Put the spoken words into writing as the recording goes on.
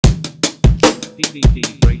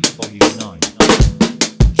PVD Breaks Volume 9.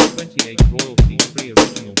 28 royalty-free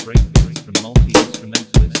original breakbeats from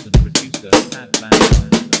multi-instrumentalist and producer Pat Van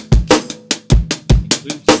Dyke.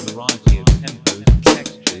 Includes a variety of tempos,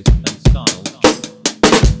 textures, and styles.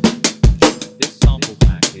 This sample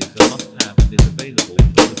pack is a must-have and is available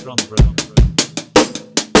from the Drum Breaks.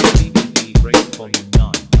 PVD Breaks Volume 9.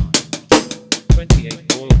 28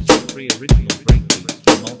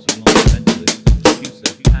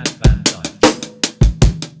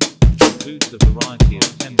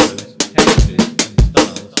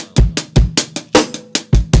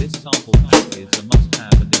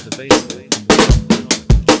 original breakbeats from multi-instrumentalist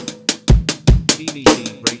and producer Pat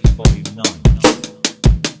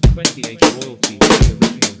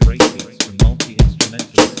Van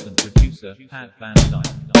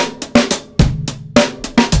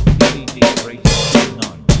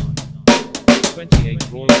Dyke.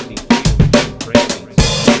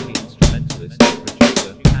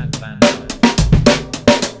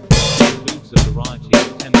 Includes a variety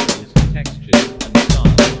of tempos, textures, and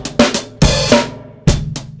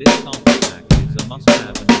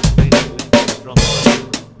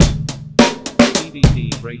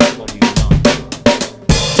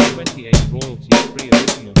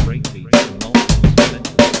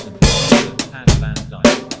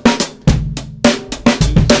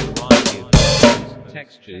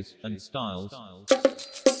styles.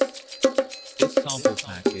 This sample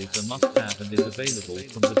pack is a must-have and is available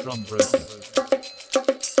from the Drum Breaks.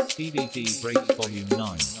 PVD Breaks Volume 9.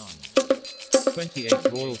 28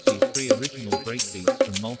 royalty-free original breakbeats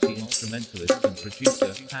from multi-instrumentalist and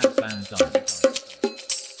producer Pat Van Dyke.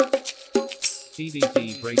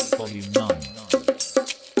 PVD Breaks Volume 9.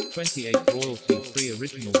 28 royalty-free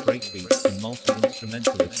original breakbeats from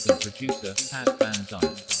multi-instrumentalist and producer Pat Van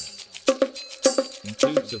Dyke.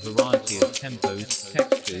 Includes a variety of tempos,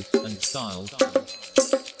 textures, and styles.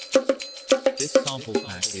 This sample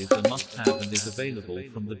pack is a must-have and is available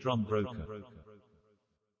from the Drum Breaks.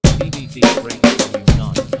 PVD Breaks Volume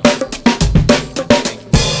 9. 28 royalty-free original breakbeats from multi-instrumentalist and producer Pat Van Dyke. Includes a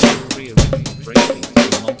variety of tempos, textures, and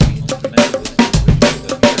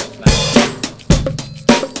styles. This sample pack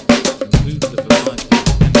is a must-have and is available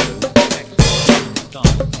from the Drum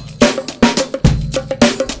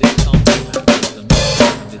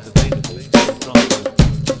Breaks. PVD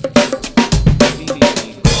Breaks Volume 9. 28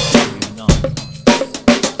 royalty-free original breakbeats from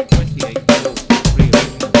multi-instrumentalist and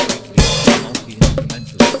producer Pat Van Dyke. PVD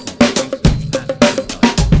Breaks Volume 9.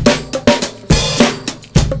 28 royalty-free original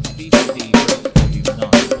breakbeats from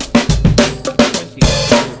multi-instrumentalist and producer Pat Van Dyke. Includes a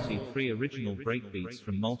variety of tempos, textures, and styles. This sample pack is a must-have and is available from the Drum Breaks. PVD Breaks Volume 9. 28 royalty-free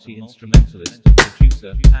original breakbeats from multi-instrumentalist and producer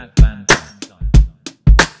Pat Van Dyke.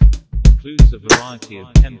 Includes a variety of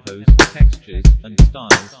tempos, textures, and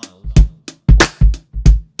styles.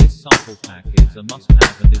 This sample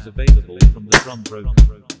pack is a must-have and is available from the Drum Breaks. PVD Breaks Volume 9. 28 royalty-free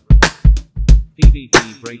original breakbeats from multi-instrumentalist and producer Pat Van Dyke.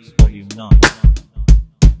 PVD Breaks Volume 9.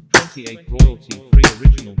 28 royalty-free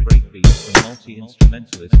original breakbeats from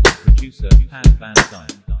multi-instrumentalist and producer Pat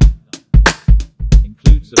Van Dyke.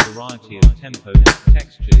 Includes a variety of tempos,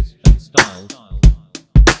 textures, and styles.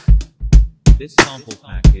 This sample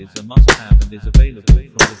pack is a must-have and is available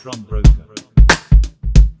from the Drum Breaks.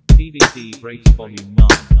 PVD Breaks Volume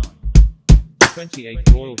 9.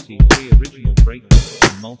 28 royalty-free original breakbeats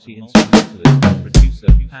from multi-instrumentalist and producer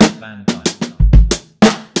Pat Van Dyke. Includes a variety of tempos, textures, and styles. This sample pack is a must-have and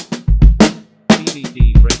is available from the Drum Breaks. PVD Breaks Volume 9. 28 royalty-free original breakbeats from multi-instrumentalist and producer Pat Van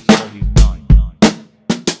Dyke. PVD Breaks Volume 9.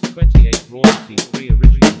 28 royalty-free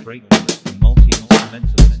original breakbeats from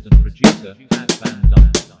multi-instrumentalist and producer Pat Van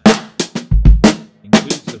Dyke.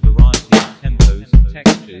 Includes a variety of tempos,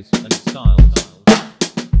 textures, and styles.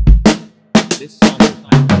 This sample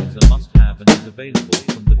pack is a must-have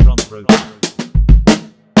and is available from the Drum Breaks.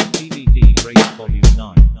 PVD Breaks Volume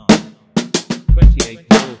 9. 28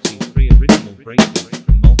 royalty-free original breakbeats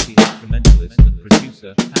from multi-instrumentalist and producer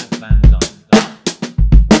Pat Van Dyke.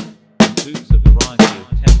 Includes a variety of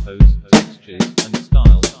tempos, textures, and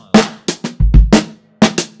styles.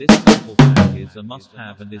 This sample pack is a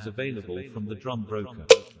must-have and is available from the Drum Breaks.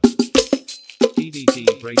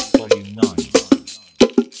 PVD Breaks Volume 9.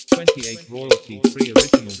 28 royalty-free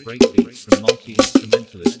original breakbeats from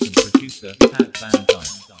multi-instrumentalist and producer Pat Van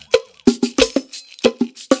Dyke.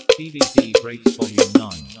 PVD Breaks Volume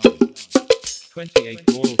 9. 28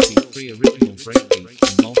 royalty-free original breakbeats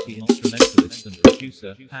from multi-instrumentalist and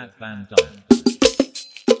producer Pat Van Dyke.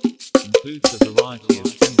 Includes a variety of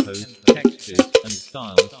tempos, textures, and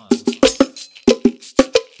styles.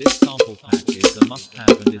 This sample pack is a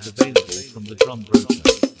must-have and is available from the Drum Breaks.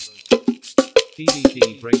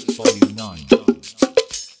 PVD Breaks Volume 9.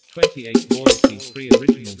 28 royalty-free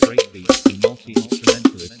original breakbeats from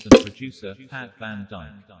multi-instrumentalist and producer Pat Van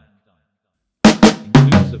Dyke.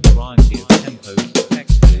 Includes a variety of tempos,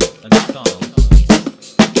 textures, and styles.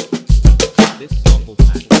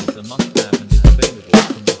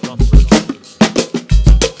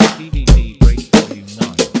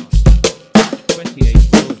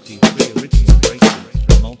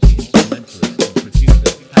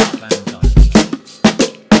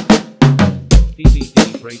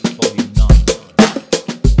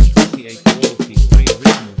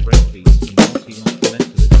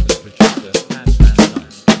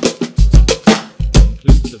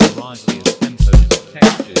 variety of tempos,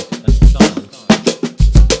 textures, and styles.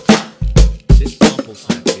 This sample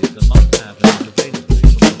pack is a must-have and is available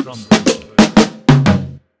from the Drum Breaks.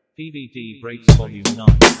 PVD Breaks Volume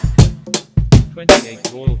 9.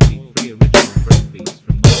 28 royalty-free original breakbeats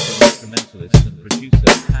from multi-instrumentalist and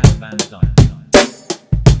producer Pat Van Dyke.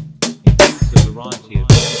 Includes a variety of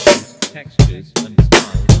tempos, textures, and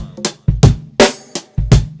styles.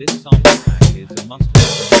 This sample pack is a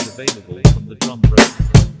must-have and is available from the Drum Breaks.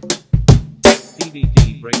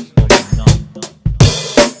 PVD Breaks Volume 9.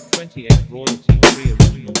 28 royalty-free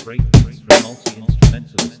original breakbeats from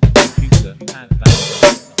multi-instrumentalist and producer Pat Van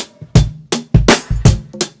Dyke.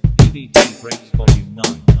 PVD Breaks Volume 9.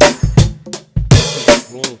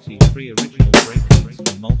 28 royalty-free original breakbeats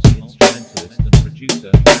from multi-instrumentalist and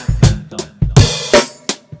producer Pat Van Dyke.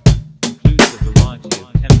 Includes a variety of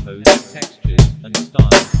tempos, textures, and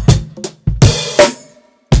styles.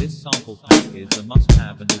 This sample pack is a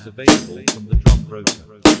must-have and is available from the Drum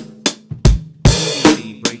Broker.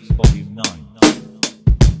 PVD Breaks Volume 9.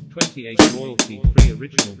 28 royalty-free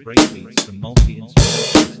original breakbeats from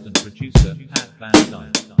multi-instrumentalist and producer Pat Van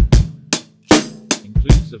Dyke.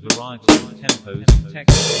 Includes a variety of tempos,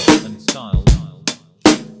 textures, and styles.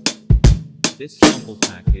 This sample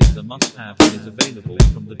pack is a must-have and is available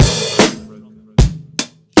from the Drum Broker.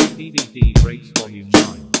 PVD Breaks Volume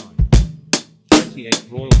 9. 28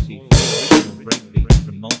 royalty-free original breakbeats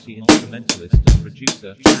from multi-instrumentalist and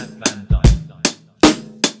producer Pat Van Dyke.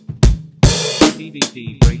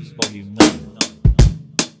 PVD Breaks Volume 9.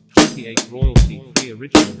 28 royalty-free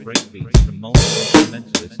original breakbeats from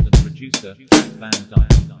multi-instrumentalist and producer Pat Van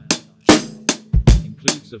Dyke.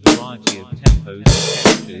 Includes a variety of tempos,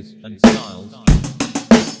 textures, and styles.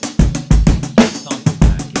 This sample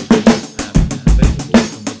pack is a must-have and is available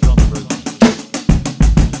from the Drum Broker.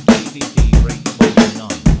 PVD Breaks Volume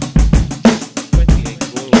 9. 28 royalty-free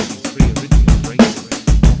original breakbeats from multi-instrumentalist and producer Pat Van Dyke. Includes a variety of tempos, textures, and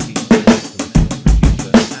styles.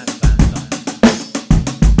 This sample pack is a must-have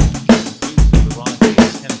and is available from the Drum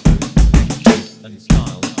Broker.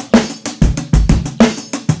 PVD Breaks Volume 9.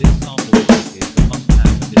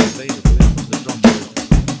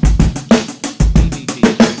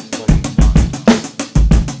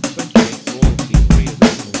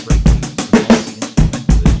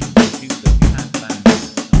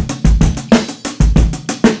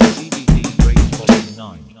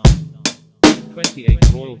 28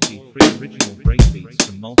 royalty-free original breakbeats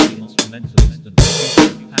from multi-instrumentalist and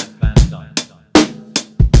producer Pat Van Dyke. PVD Breaks Volume 9. 28 royalty-free original breakbeats from multi-instrumentalist and producer Pat Van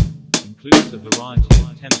Dyke.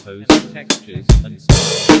 Includes a variety of tempos,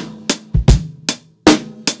 textures, and styles.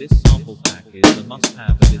 This sample pack is a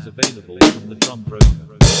must-have and is available from the Drum Broker.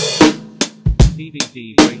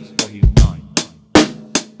 PVD Breaks Volume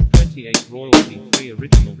 9. 28 royalty-free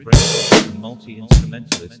original breakbeats from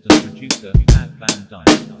multi-instrumentalist and producer Pat Van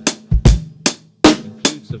Dyke.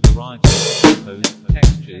 Includes a variety of tempos,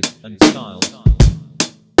 textures, and styles.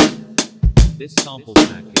 This sample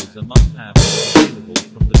pack is a must-have and is available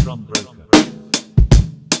from the Drum Broker.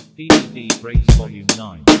 PVD Breaks Volume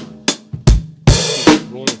 9.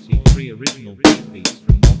 28 royalty-free original breakbeats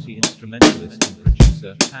from multi-instrumentalist and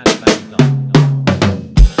producer Pat Van Dyke.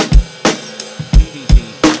 PVD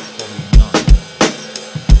Breaks Volume 9.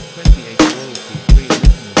 28 royalty-free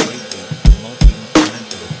original breakbeats from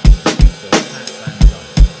multi-instrumentalist and producer Pat Van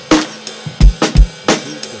Dyke.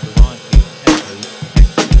 Includes a variety of tempos,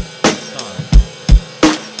 textures, and styles.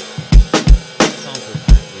 This sample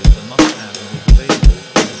pack is a must-have and is available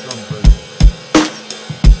from the Drum Broker.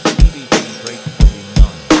 PVD Breaks Volume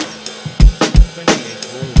 9. 28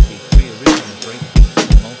 royalty-free original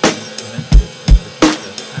breakbeats from multi-instrumentalist and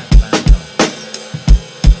producer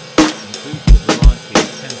Pat Van Dyke. Includes a variety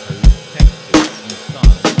of tempos, textures, and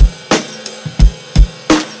styles.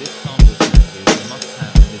 This sample pack is a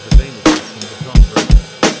must-have and is available from the Drum Broker.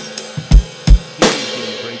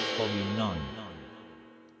 PVD Breaks Volume 9.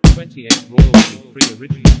 28 royalty-free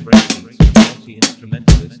original breakbeats from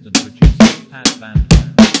multi-instrumentalist and producer Pat Van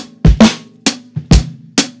Dyke.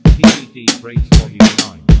 PVD Breaks Volume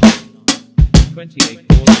 9. 28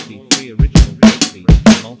 royalty-free original breakbeats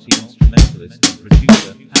from multi-instrumentalist and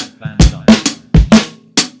producer Pat Van Dyke.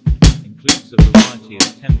 Includes a variety of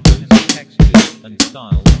tempos, textures, and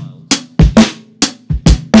styles.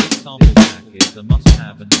 This sample pack is a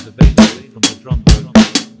must-have and is available from the Drum Broker.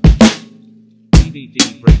 PVD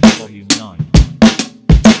Breaks Volume 9.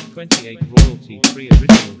 28 royalty-free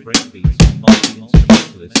original breakbeats from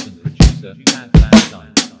multi-instrumentalist and producer Pat Van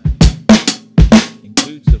Dyke.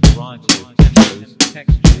 Includes a variety of tempos,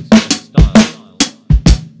 textures, and styles.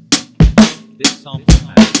 This sample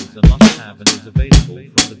pack is a must-have and is available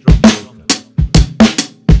from the Drum Broker.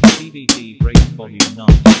 PVD Breaks Volume 9.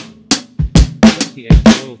 28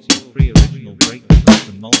 royalty-free original breakbeats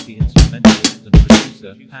from multi-instrumentalist and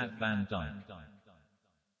producer Pat Van Dyke.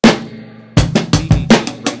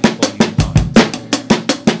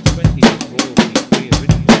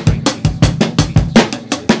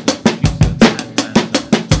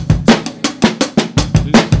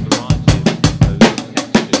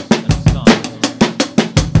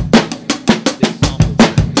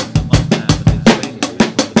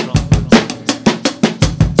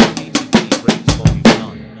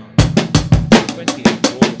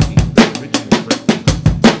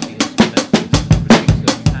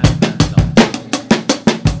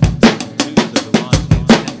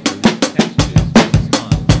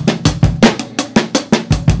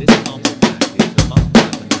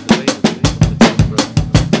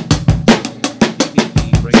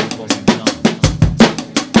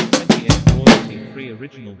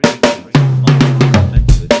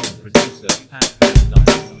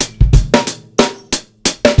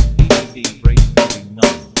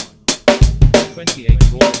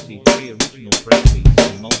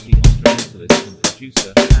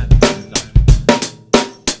 Breaks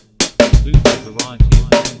Volume 9.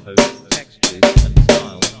 28 royalty-free original breakbeats from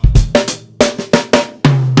multi-instrumentalist and producer Pat Van Dyke.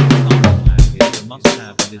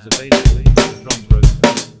 Includes a variety of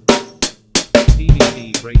tempos, textures, and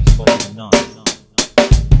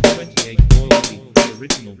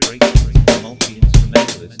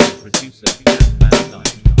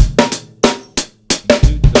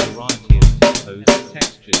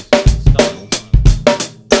styles.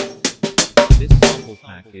 This sample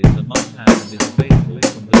pack is a must-have and is available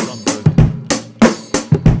from the drum breaks.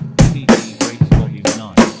 PVD Breaks Volume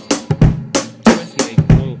 9.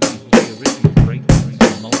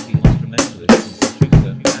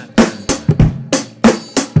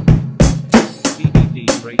 28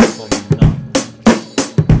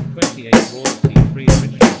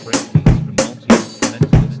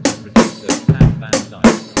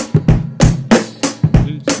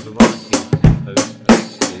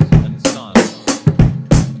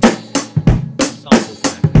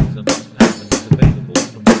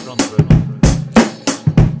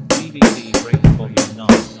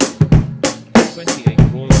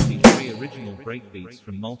 royalty-free original breakbeats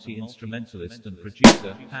from multi-instrumentalist and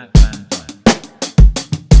producer Pat Van Dyke.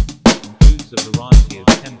 Includes a variety of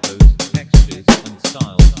tempos, textures, and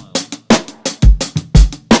styles.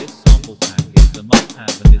 This sample pack is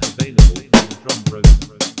a must-have and is available from the drum breaks.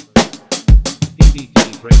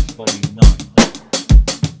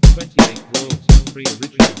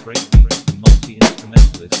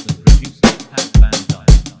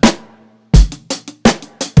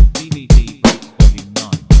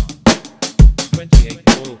 Breaks Volume 9.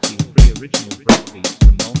 28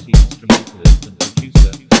 royalty-free original breakbeats from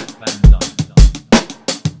multi-instrumentalist and producer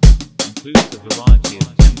Pat Van Dyke.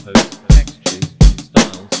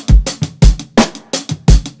 PVD Breaks Volume 9.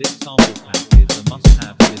 28 royalty-free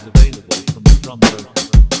original breakbeats from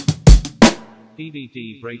multi-instrumentalist and producer Pat Van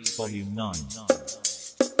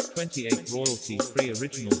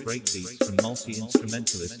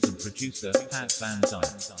Dyke.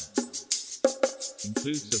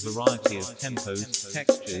 Includes a variety of tempos,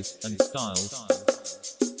 textures, and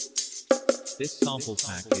styles. Sample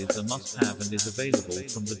pack is a must-have and is available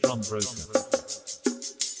from the drum breaks.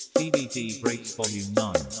 PVD Breaks Volume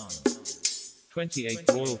 9.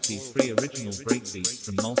 28 royalty-free original breakbeats from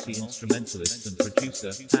multi-instrumentalist and producer Pat Van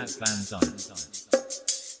Dyke. Includes a variety of tempos, textures, and styles. This sample pack is a must-have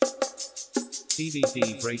and is available from the drum breaks. PVD Breaks Volume 9. 28 royalty-free original breakbeats from multi-instrumentalist and producer Pat Van Dyke.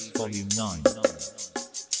 PVD Breaks Volume 9.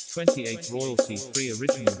 28 royalty-free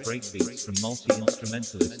original breakbeats from multi-instrumentalist and producer Pat Van Dyke. Includes a variety of tempos, textures, and styles. This sample pack is a must-have and is available from the drum breaks. PVD Breaks Volume 9. 28 royalty-free original breakbeats from multi-instrumentalist and producer Pat Van Dyke. Includes a variety of tempos, textures, and styles. This sample pack is a must-have and is available from the drum breaks. PVD Breaks Volume 9. 28 royalty-free original breakbeats from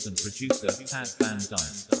multi-instrumentalist and producer Pat Van Dyke. PVD Breaks Volume 9. 28 royalty-free original breakbeats from multi-instrumentalist and producer Pat Van Dyke.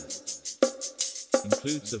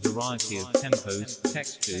 Includes a variety of tempos,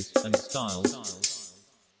 textures, and styles.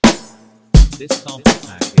 This sample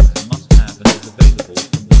pack is a must-have and is available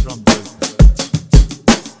from the drum breaks.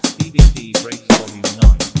 PVD Breaks Volume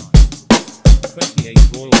 9. 28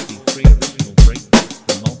 royalty-free original breakbeats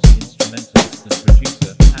from multi-instrumentalist and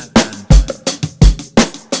producer Pat Van Dyke.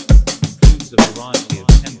 Includes a variety of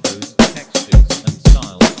tempos, textures, and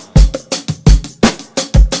styles.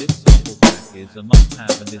 This sample pack is a must-have and is available from the drum broker. PVD Breaks Volume 9. 28 royalty-free original breakbeats from multi-instrumentalist and producer Pat Van Dyke. PVD Breaks Volume 9. 28 royalty-free original breakbeats from multi-instrumentalist and producer Pat Van Dyke.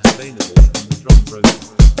 Includes a variety of tempos, textures, and styles. This sample pack is a must-have and is available from the drum broker. PVD Breaks Volume 9. 28 royalty-free original breakbeats from multi-instrumentalist and producer Pat Van Dyke. Includes a variety of tempos, textures, and styles. This sample pack is a must-have and is available from the drum broker.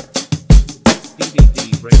 PVD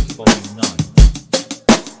Breaks Volume 9.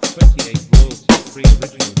 28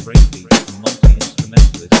 royalty-free original breakbeats from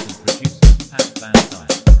multi-instrumentalist and producer Pat Van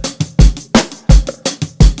Dyke.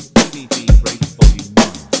 PVD Breaks Volume 9.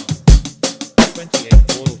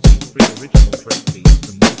 28 royalty-free original breakbeats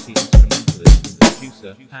from multi-instrumentalist and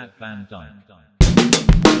producer Pat Van Dyke.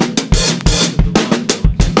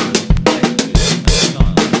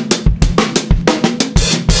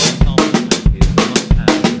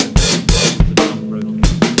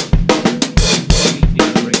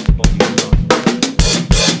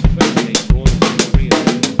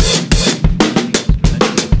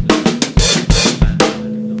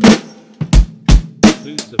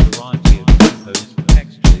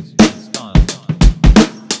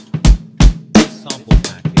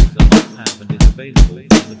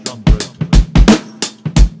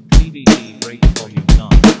 Breaks Volume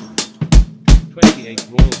 9. 28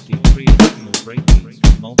 royalty-free original breakbeats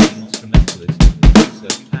from multi-instrumentalist and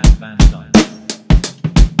producer Pat Van Dyke.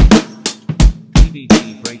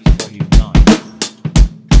 PVD Breaks Volume 9.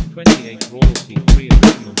 28 royalty-free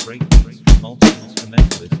original breakbeats from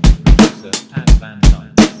multi-instrumentalist and producer Pat Van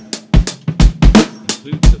Dyke.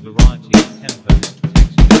 Includes a variety of tempos,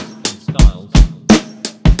 textures, and styles.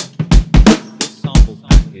 This sample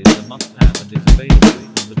pack is a must-have and is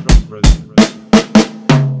available from the Drum Breaks.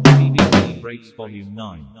 PVD Breaks Volume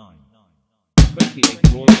 9.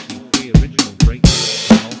 28 royalty-free original breakbeats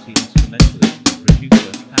from multi-instrumentalist and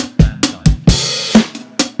producer Pat Van Dyke.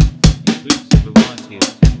 Includes a variety of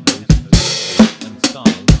tempos, textures, and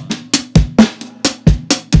styles.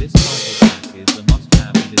 This sample pack is a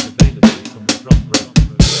must-have and is available from the Drum Breaks.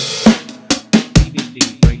 PVD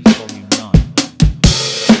Breaks Volume 9.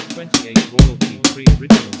 28 royalty-free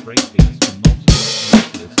original breakbeats from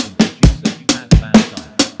multi-instrumentalist and producer Pat Van Dyke.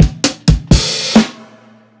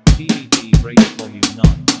 PVD Breaks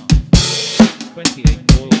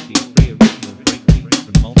Volume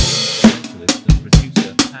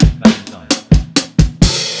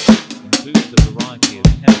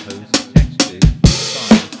 9.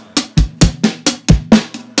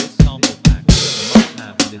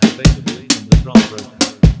 28 royalty-free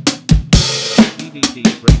original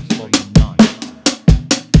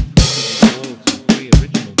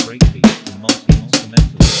breakbeats from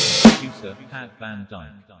multi-instrumentalist and producer Pat Van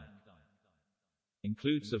Dyke.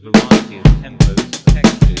 Includes a variety of tempos,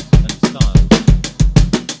 textures, and styles.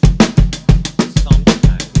 This sample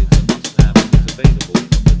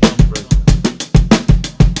pack is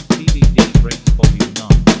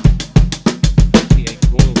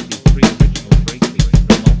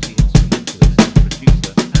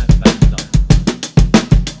a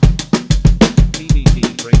must-have and is available from the Drum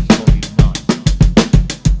Breaks. PVD Breaks Volume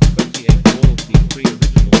 9.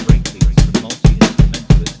 28 royalty-free original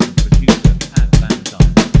breakbeats from multi-instrumentalist and producer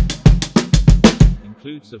Pat Van Dyke.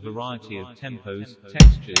 Includes a variety of tempos,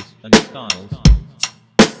 textures, and styles. This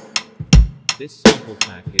sample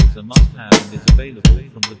pack is a must-have and is available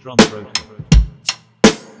from the Drum Breaks.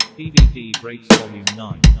 PVD Breaks Volume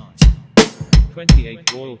 9. 28 royalty-free original breakbeats from multi-instrumentalist and producer Pat Van Dyke. PVD Breaks Volume 9.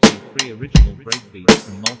 28 royalty-free original breakbeats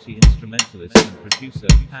from multi-instrumentalist and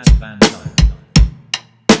producer Pat Van Dyke.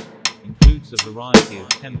 Includes a variety of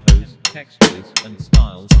tempos, textures, and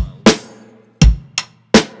styles.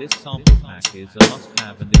 This sample pack is a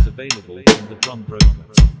must-have and is available from the Drum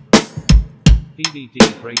Breaks.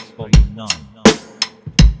 PVD Breaks Volume 9.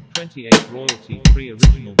 28 royalty-free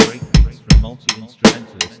original breakbeats from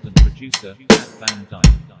multi-instrumentalist and producer Pat Van Dyke. Includes a variety of tempos, textures, and styles. This sample pack is a must-have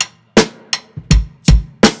and is available from the Drum Breaks. PVD Breaks Volume 9. 28 royalty-free original breakbeats from multi-instrumentalist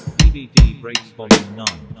and producer Pat Van Dyke. PVD Breaks Volume 9.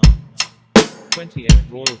 28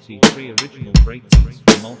 royalty-free original breakbeats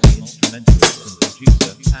from multi-instrumentalist and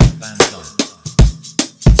producer Pat Van Dyke.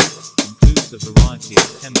 Includes a variety of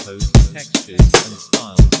tempos, textures, and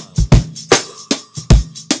styles.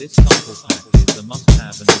 This sample pack is a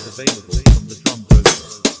must-have and is available from the Drum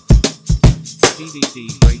Breaks. PVD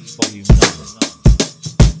Breaks Volume 9.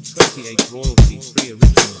 28 royalty-free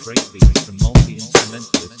original breakbeats from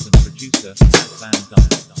multi-instrumentalist and producer Pat Van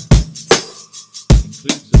Dyke.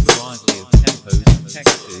 Includes a variety of tempos,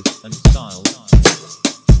 textures, and styles.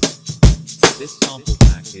 This sample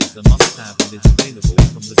pack is a must-have and is available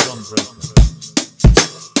from the Drum Breaks.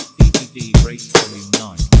 PVD Breaks Volume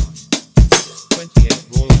 9. 28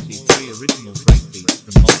 royalty-free original breakbeats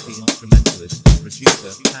from multi-instrumentalist and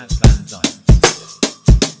producer Pat Van Dyke.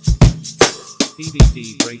 PVD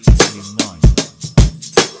Breaks Volume 9.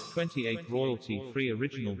 28 royalty-free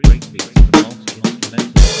original breakbeats from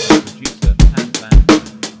multi-instrumentalist and producer Pat Van Dyke.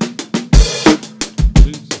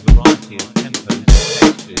 Includes a variety of tempos,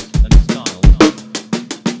 textures, and styles.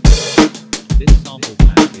 This sample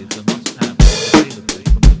pack is a must-have and is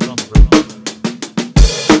available from the Drum Breaks.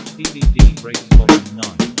 PVD Breaks Volume 9.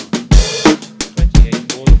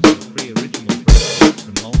 28 royalty-free original breakbeats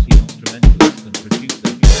from multi-instrumentalist and producer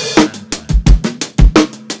Pat Van Dyke.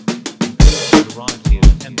 Includes a variety of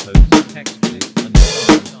tempos, textures, and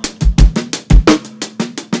styles.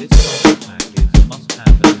 This sample pack is a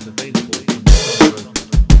must-have and is available from the Drum Breaks.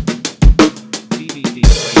 PVD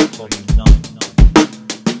Breaks Volume 9.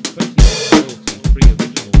 28 royalty-free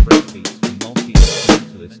original breakbeats from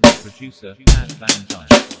multi-instrumentalist and producer Pat Van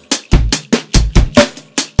Dyke.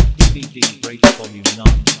 PVD Breaks Volume 9.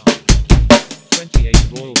 28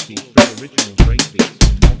 royalty-free original breakbeats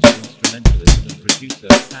from multi-instrumentalist and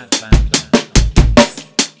producer Pat Van Dyke.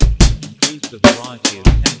 Includes a variety of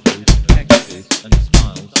tempos, textures, and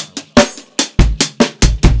styles.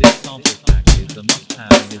 This sample pack is a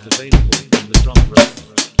must-have and is available from the Drum Breaks.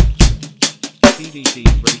 PVD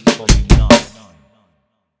Breaks Volume 9.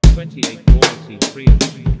 28 royalty-free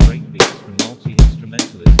original breakbeats from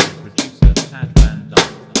multi-instrumentalist and producer Pat Van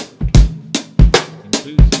Dyke.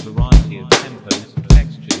 Includes a variety of tempos,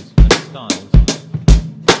 textures, and styles.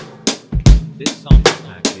 This sample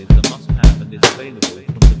pack is a must-have and is available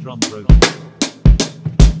from the Drum Breaks.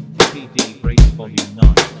 PVD Breaks Volume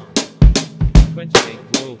 9. 28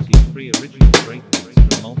 royalty-free original breakbeats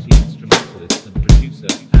from multi-instrumentalist and producer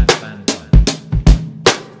Pat Van Dyke.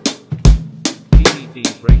 PVD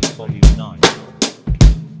Breaks Volume 9.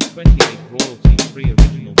 28 royalty-free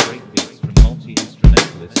original breakbeats from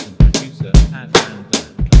multi-instrumentalist and producer Pat Van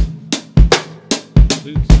Dyke.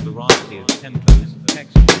 Includes a variety of tempos,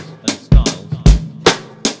 textures, and styles.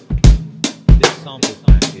 This sample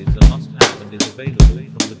pack is a must-have and is available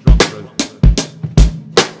from the Drum Breaks.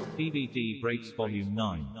 PVD Breaks Volume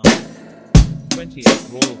 9. 28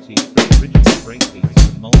 royalty-free original breakbeats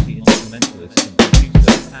from multi-instrumentalist and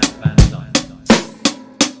producer Pat Van Dyke.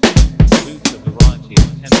 Includes a variety of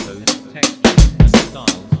tempos, textures, and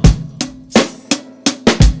styles.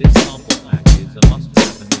 This sample pack is a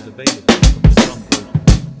must-have and is available from the Drum Breaks.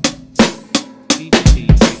 PVD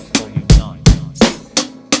Breaks Volume 9.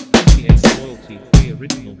 28 royalty-free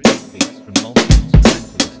original breakbeats from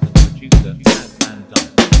multi-instrumentalist and producer Pat Van Dyke.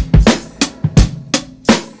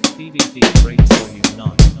 PVD Breaks Volume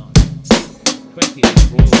 9. 28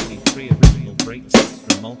 royalty-free original breakbeats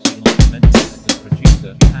from multi-instrumentalist and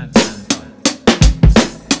producer Pat Van Dyke.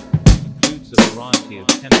 Includes a variety of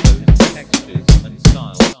tempos, textures, and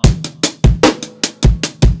styles.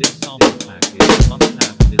 This sample pack is a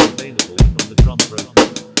must-have and is available from the Drum Breaks.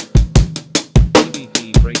 PVD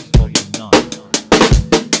Breaks Volume 9.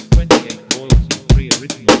 28 royalty-free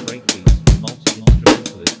original breakbeats from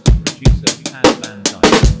multi-instrumentalist and producer Pat Van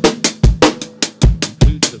Dyke.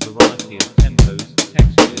 Includes a variety of tempos,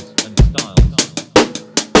 textures, and styles.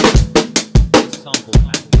 This sample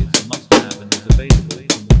pack is a must-have and is available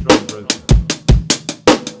from the Drum Breaks.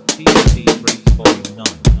 PVD Breaks Volume 9.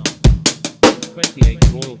 28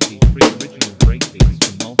 royalty-free original breakbeats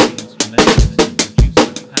from multi-instrumentalist and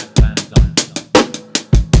producer Pat Van Dyke.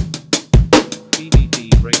 PVD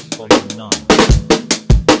Breaks Volume 9.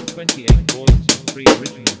 28 royalty-free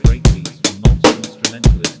original breakbeats from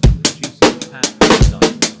multi-instrumentalist and producer Pat Van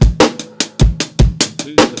Dyke.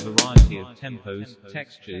 Includes a variety of tempos,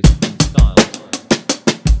 textures, and styles.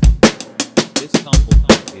 This sample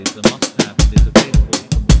pack is a must-have and is available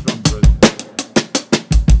from the Drum Breaks.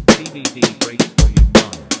 PVD Breaks Volume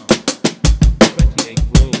 9. 28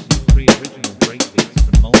 royalty-free original breakbeats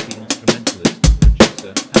from multi-instrumentalist and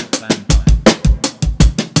producer Pat Van Dyke.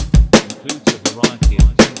 Includes a variety of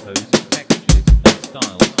tempos, textures, and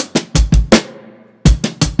styles.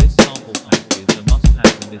 This sample pack is a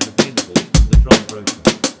must-have and is available from the Drum Breaks.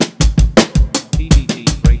 PVD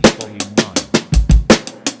Breaks Volume 9.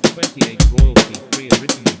 28 royalty-free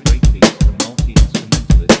original breakbeats from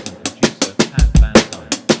multi-instrumentalist and producer Pat Van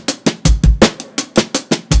Dyke.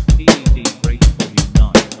 PVD Breaks Volume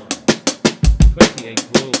 9. 28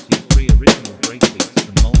 royalty-free original breakbeats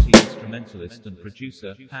from multi-instrumentalist and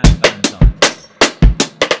producer Pat Van Dyke.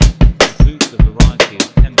 Includes a variety of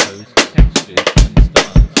tempos, textures, and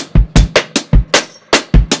styles.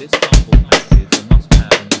 This sample pack is a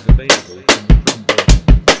must-have and is available from the Drum Breaks.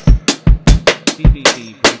 PVD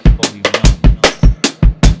Breaks Volume 9.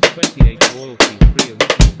 28 royalty-free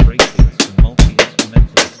original breakbeats from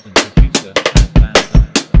multi-instrumentalist and producer Pat Van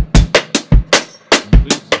Dyke.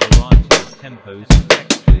 Includes a variety of tempos,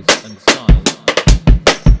 textures, and styles.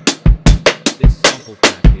 This sample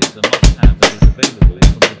pack is a must-have and is available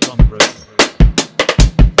from the Drum Breaks.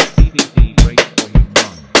 PVD